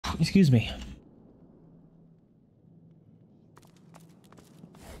Excuse me.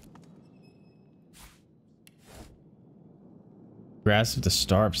 Grasp of the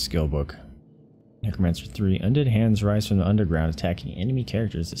Starved skill book. Necromancer 3. Undead hands rise from the underground, attacking enemy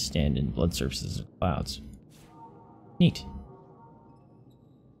characters that stand in blood surfaces of clouds. Neat.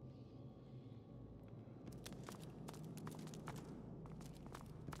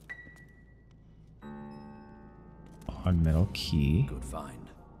 Odd metal key. Good find.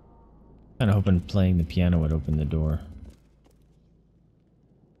 Kinda hoping playing the piano would open the door.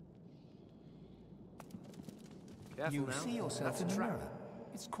 You see yourself in the mirror.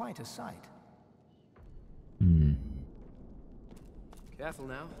 It's quite a sight. Hmm. Careful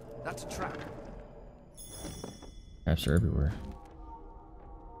now. That's a trap. Traps are everywhere.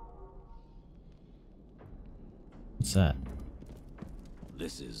 What's that?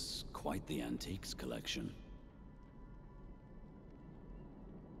 This is quite the antiques collection.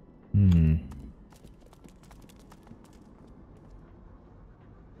 Hmm.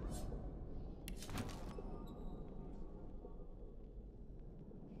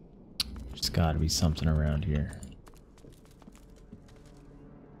 There's gotta be something around here.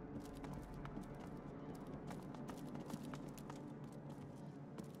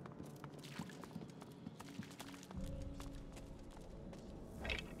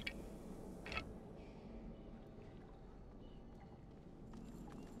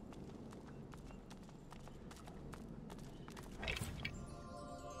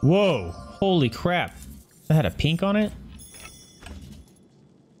 Whoa! Holy crap! That had a pink on it?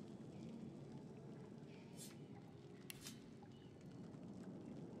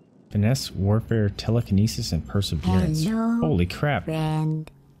 Finesse, warfare, telekinesis, and perseverance. Hello, holy crap.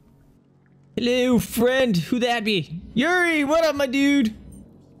 Friend. Hello, friend! Who that be? Yuri! What up, my dude?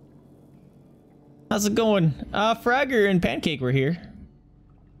 How's it going? Fragger and Pancake were here.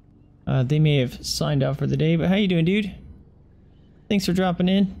 They may have signed out for the day, but how you doing, dude? Thanks for dropping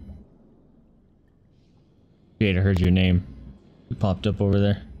in. Great, I heard your name. You popped up over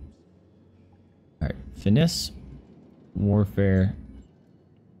there. Alright, finesse, warfare,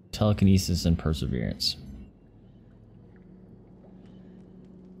 telekinesis, and perseverance.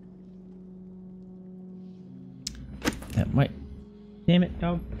 That might... Damn it,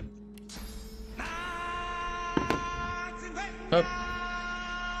 dog. Oh.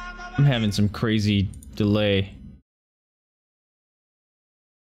 I'm having some crazy delay.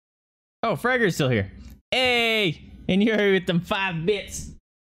 Oh, Fragger's still here. Hey! And you're here with them 5 bits.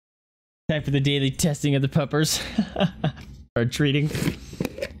 Time for the daily testing of the puppers. Or treating.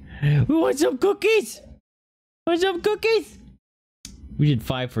 We want some cookies! Want some cookies? We did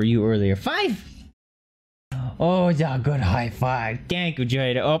 5 for you earlier. 5! Oh, yeah, good high five. Thank you,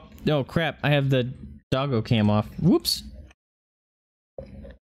 Jada. Oh, crap. I have the doggo cam off. Whoops.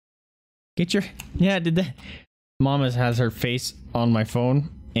 Get your... Yeah, did that... Mama has her face on my phone,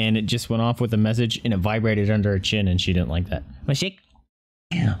 and it just went off with a message, and it vibrated under her chin, and she didn't like that. Want shake?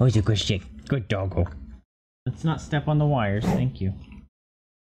 Oh, it's a good shake. Good doggo. Let's not step on the wires. Thank you.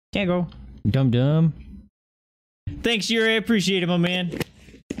 Can't go. Dum-dum. Thanks, Yuri. I appreciate it, my man.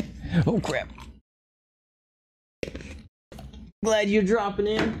 Oh, crap. Glad you're dropping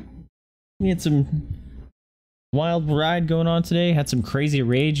in. We had some wild ride going on today. Had some crazy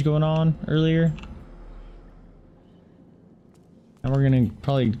rage going on earlier. Now we're gonna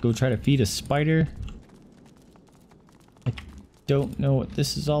probably go try to feed a spider. I don't know what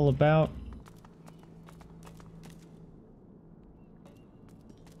this is all about.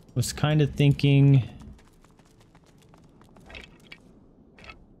 Was kind of thinking...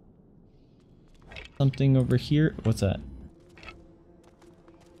 something over here. What's that?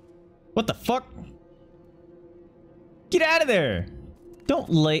 What the fuck? Get out of there! Don't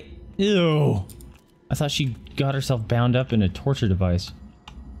lay... Ew! I thought she got herself bound up in a torture device.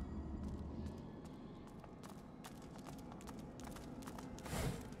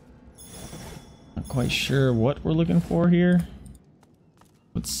 Not quite sure what we're looking for here.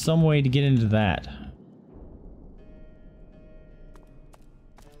 But some way to get into that.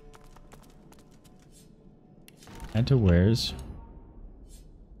 Add to wares.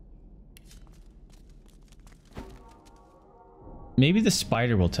 Maybe the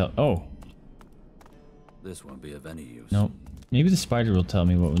spider will tell... Oh. This won't be of any use. Nope. Maybe the spider will tell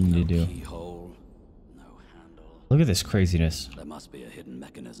me what we need to do. Keyhole, no handle. Look at this craziness. There must be a hidden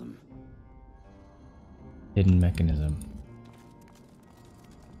mechanism. Hidden mechanism.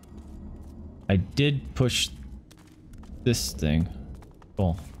 I did push this thing.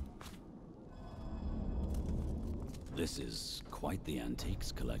 Cool. This is quite the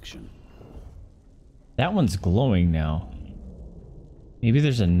antiques collection. That one's glowing now. Maybe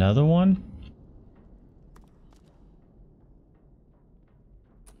there's another one?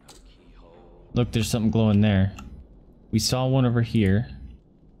 Look, there's something glowing there. We saw one over here.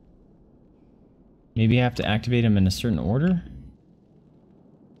 Maybe I have to activate them in a certain order?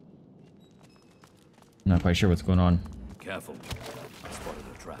 I'm not quite sure what's going on. Careful. I spotted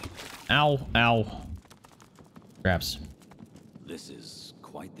a trap. Ow, ow. Traps. This is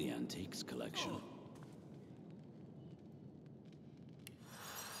quite the antiques collection.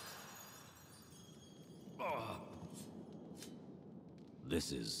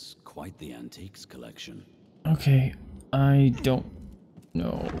 This is quite the antiques collection. Okay, I don't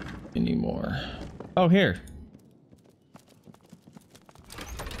know anymore. Oh, here.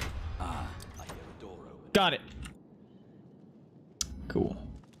 I hear a door open. Got it. Cool.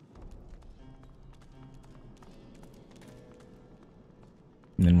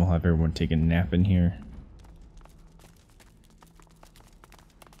 And then we'll have everyone take a nap in here.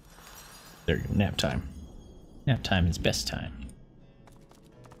 There you go, nap time. Nap time is best time.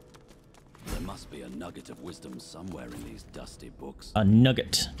 There must be a nugget of wisdom somewhere in these dusty books. A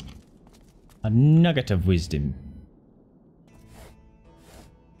nugget. A nugget of wisdom.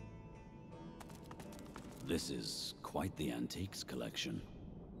 This is quite the antiques collection.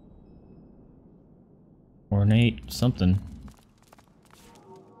 Ornate something.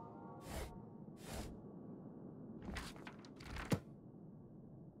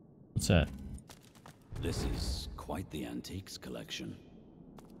 What's that? This is quite the antiques collection.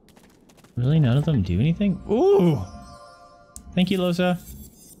 Really? None of them do anything? Ooh! Thank you, Losa.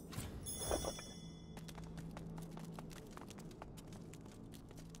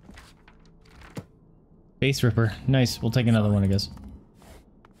 Base Ripper. Nice. We'll take another one, I guess.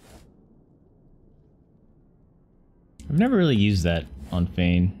 I've never really used that on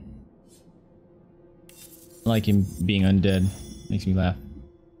Fane. I like him being undead. Makes me laugh.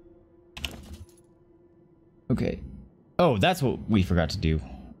 Okay. Oh, that's what we forgot to do.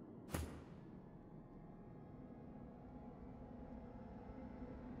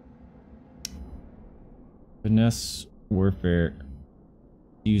 Finesse warfare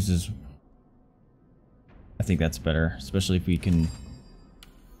uses. I think that's better, especially if we can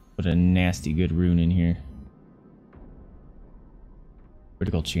put a nasty good rune in here.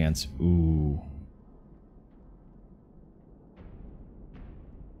 Critical chance. Ooh.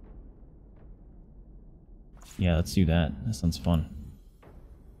 Yeah, let's do that. That sounds fun.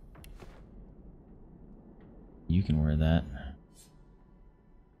 You can wear that.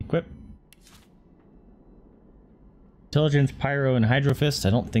 Equip. Intelligence, Pyro, and Hydro Fist. I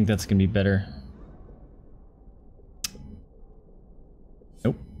don't think that's gonna be better.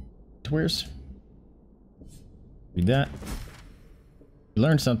 Nope. Where's? Read that. We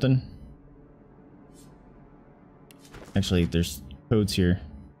learned something. Actually, there's codes here.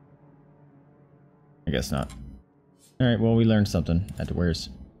 I guess not. Alright, well, we learned something. At the where's?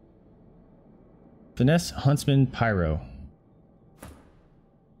 Finesse, Huntsman, Pyro.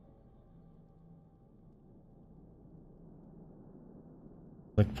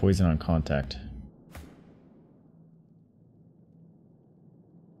 Like poison on contact.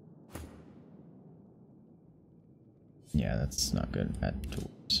 Yeah, that's not good. Add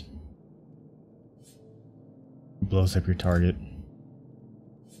tools. Blows up your target.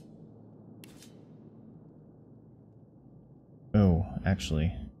 Oh,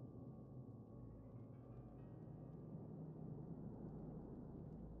 actually.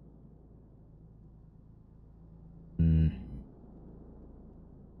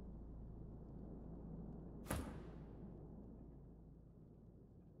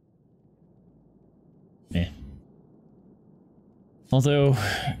 Eh. Although,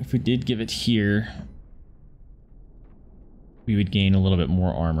 if we did give it here, we would gain a little bit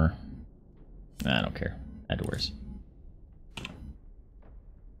more armor. I don't care. Add to worse.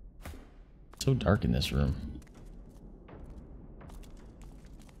 It's so dark in this room.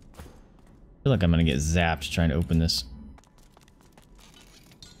 I feel like I'm gonna get zapped trying to open this.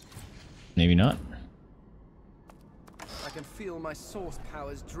 Maybe not. I can feel my source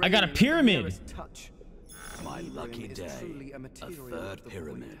powers I got a pyramid! Touch. My lucky is day. truly A material third of the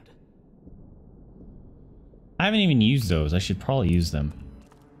pyramid. void. I haven't even used those. I should probably use them.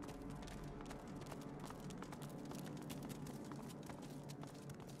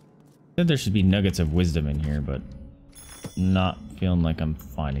 Said there should be nuggets of wisdom in here, but not feeling like I'm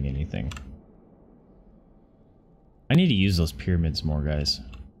finding anything. I need to use those pyramids more, guys.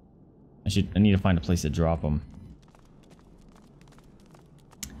 I need to find a place to drop them.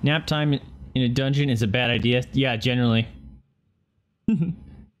 Nap time in a dungeon is a bad idea. Yeah, generally.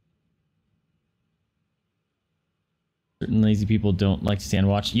 Certain lazy people don't like to stand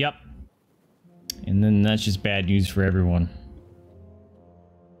watch. Yep. And then that's just bad news for everyone.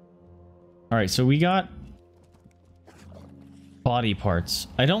 Alright, so we got body parts.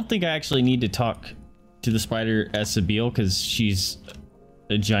 I don't think I actually need to talk to the spider as Sabile because she's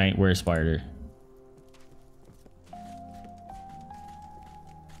a giant were-spider.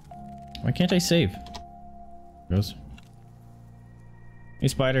 Why can't I save? Goes. Hey,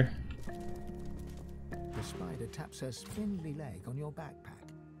 spider. The spider taps her spindly leg on your backpack.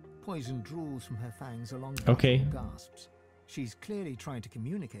 Poison drools from her fangs along Okay. gasps. She's clearly trying to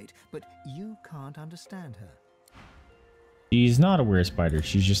communicate, but you can't understand her. She's not a were-spider.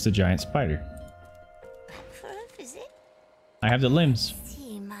 She's just a giant spider. For a visit? I have the limbs.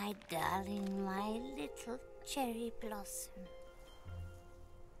 See, my darling, my little cherry blossom.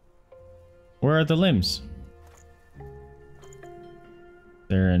 Where are the limbs?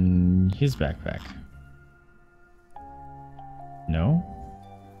 They're in his backpack. No?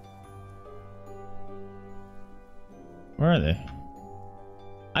 Where are they?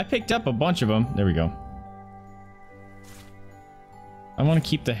 I picked up a bunch of them. There we go. I want to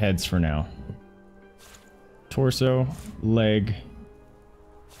keep the heads for now. Torso, leg,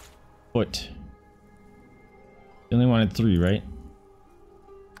 foot. You only wanted 3, right?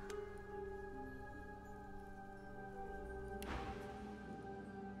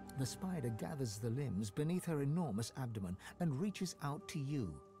 The spider gathers the limbs beneath her enormous abdomen and reaches out to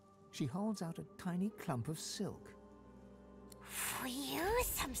you. She holds out a tiny clump of silk. For you,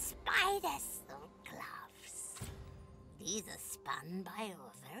 some spider silk gloves. These are spun by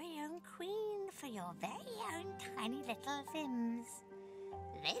your very own queen for your very own tiny little limbs.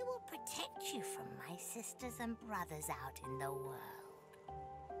 They will protect you from my sisters and brothers out in the world.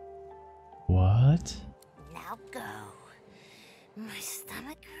 What? Now go. My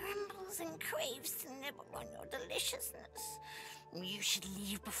stomach grumbles and craves to nibble on your deliciousness. You should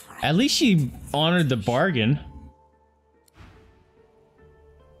leave before I... At least she honored the bargain.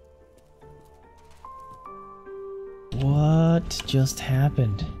 What just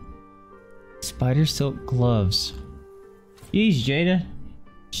happened? Spider silk gloves. Jeez, Jada.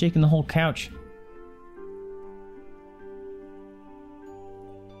 Shaking the whole couch.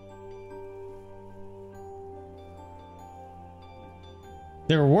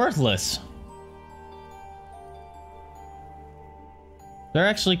 They're worthless. They're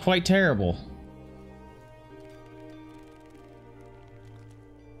actually quite terrible.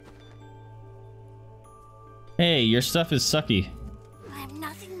 Hey, your stuff is sucky. I have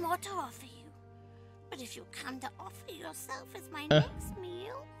nothing more to offer you. But if you come to offer yourself as my next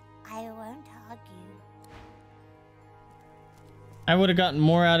meal, I won't argue. I would have gotten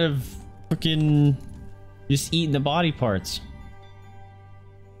more out of freaking just eating the body parts.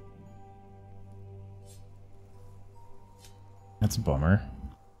 That's a bummer.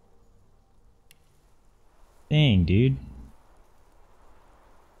 Dang, dude.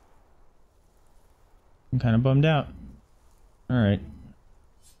 I'm kind of bummed out. Alright.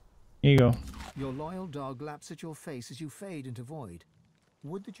 Here you go. Your loyal dog laps at your face as you fade into void.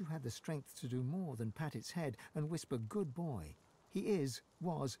 Would that you had the strength to do more than pat its head and whisper, "Good boy." He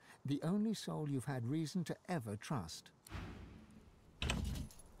was the only soul you've had reason to ever trust.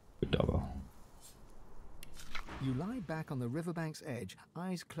 Good doggo. You lie back on the riverbank's edge,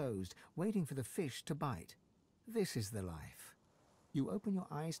 eyes closed, waiting for the fish to bite. This is the life. You open your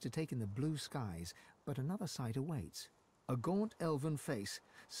eyes to take in the blue skies, but another sight awaits. A gaunt elven face,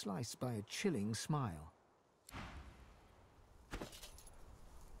 sliced by a chilling smile.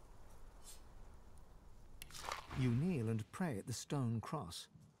 You kneel and pray at the stone cross.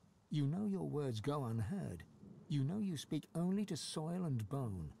 You know your words go unheard. You know you speak only to soil and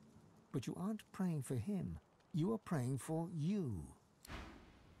bone. But you aren't praying for him. You are praying for you.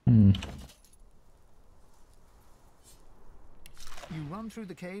 You run through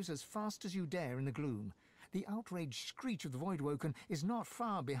the caves as fast as you dare in the gloom. The outraged screech of the Voidwoken is not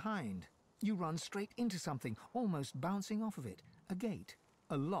far behind. You run straight into something, almost bouncing off of it. A gate.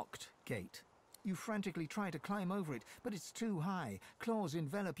 A locked gate. You frantically try to climb over it, but it's too high. Claws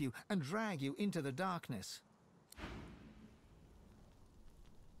envelop you and drag you into the darkness.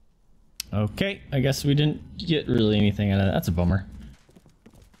 Okay, I guess we didn't get really anything out of that. That's a bummer.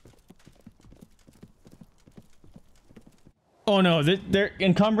 Oh no, their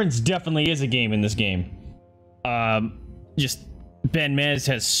encumbrance definitely is a game in this game. Just ben-mezd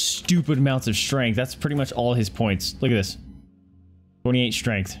has stupid amounts of strength. That's pretty much all his points. Look at this. 28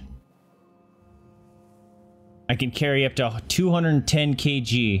 strength. I can carry up to 210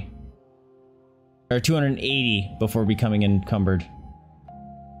 kg. Or 280 before becoming encumbered.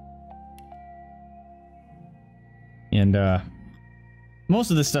 And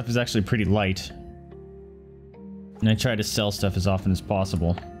most of this stuff is actually pretty light. And I try to sell stuff as often as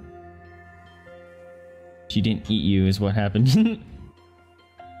possible. She didn't eat you is what happened.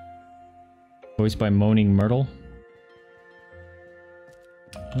 Voiced by Moaning Myrtle.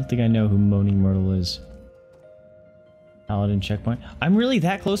 I don't think I know who Moaning Myrtle is. Paladin checkpoint. I'm really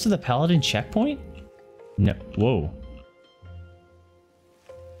that close to the Paladin checkpoint? No. Whoa.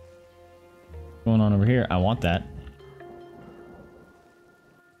 What's going on over here? I want that.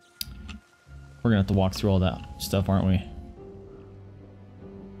 We're gonna have to walk through all that stuff, aren't we?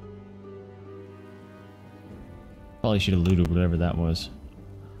 Probably should have looted whatever that was.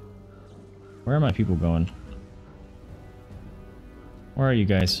 Where are my people going? Where are you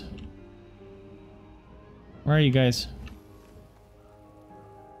guys? Where are you guys?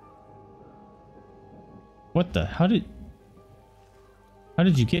 What the? How did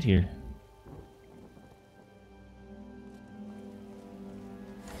you get here?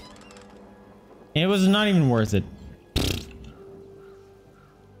 It was not even worth it.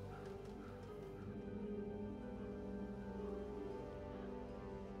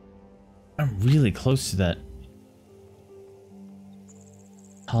 I'm really close to that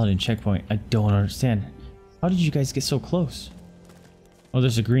Paladin checkpoint. I don't understand. How did you guys get so close? Oh,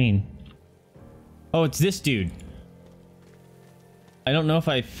 there's a green. Oh, it's this dude. I don't know if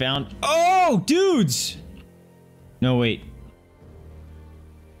I found... Oh, dudes! No, wait.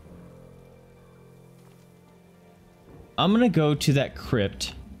 I'm gonna go to that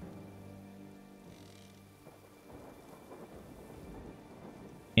crypt.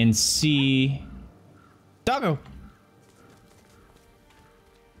 And see... Doggo!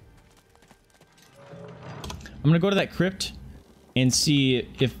 I'm gonna go to that crypt and see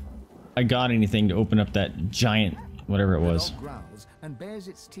if I got anything to open up that giant whatever it was. The dog growls and bares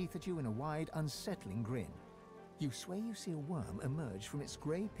its teeth at you in a wide, unsettling grin. You swear you see a worm emerge from its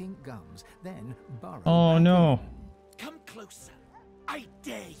grey-pink gums, then burrow. Oh no. Come closer. I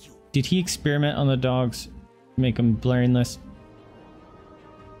dare you. Did he experiment on the dogs? Make them blaringless?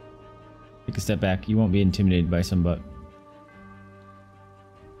 Take a step back. You won't be intimidated by some butt.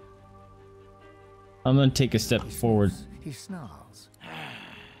 I'm gonna take a step forward. He snarls.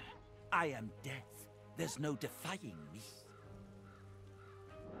 I am death. There's no defying me.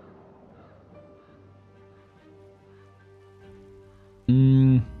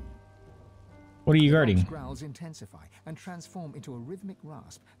 What are you The guarding? dog's growls intensify and transform into a rhythmic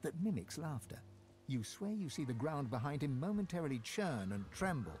rasp that mimics laughter. You swear you see the ground behind him momentarily churn and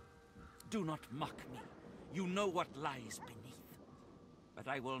tremble. Do not mock me. You know what lies beneath. But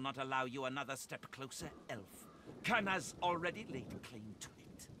I will not allow you another step closer, elf. Kana's already laid claim to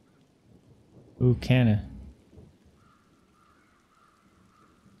it. Ooh, Kana.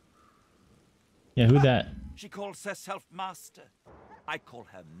 Yeah, who that? She calls herself master. I call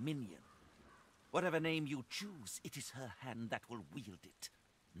her minion. Whatever name you choose, it is her hand that will wield it,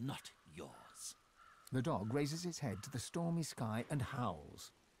 not yours. The dog raises its head to the stormy sky and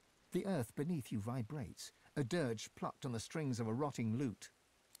howls. The earth beneath you vibrates, a dirge plucked on the strings of a rotting lute.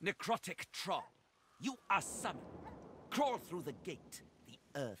 Necrotic troll, you are summoned. Crawl through the gate. The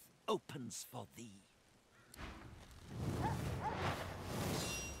earth opens for thee.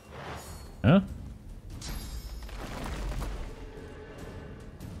 Huh?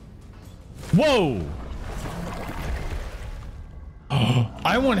 Whoa!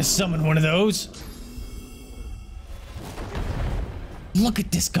 I want to summon one of those. Look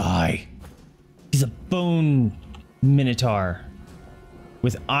at this guy. He's a bone minotaur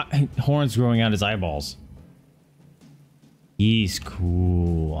with horns growing out his eyeballs. He's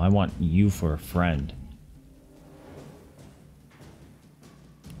cool. I want you for a friend.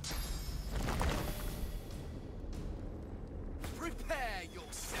 Prepare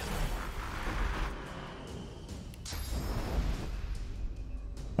yourself.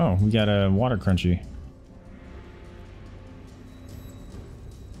 Oh, we got a water crunchy.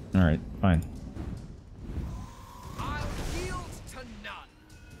 All right, fine. I'll yield to none.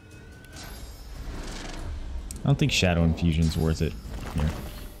 I don't think Shadow Infusion's worth it here.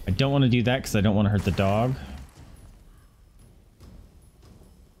 I don't want to do that because I don't want to hurt the dog.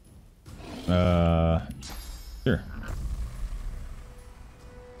 Sure.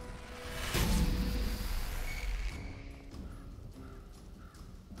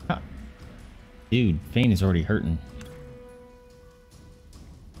 Ha. Dude, Fane is already hurting.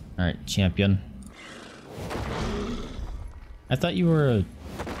 Alright, champion. I thought you were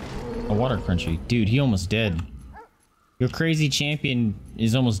a water crunchy. Dude, he almost dead. Your crazy champion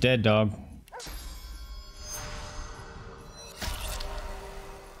is almost dead, dog.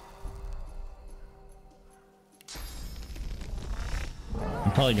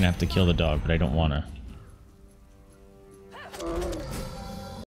 probably gonna have to kill the dog, but I don't wanna.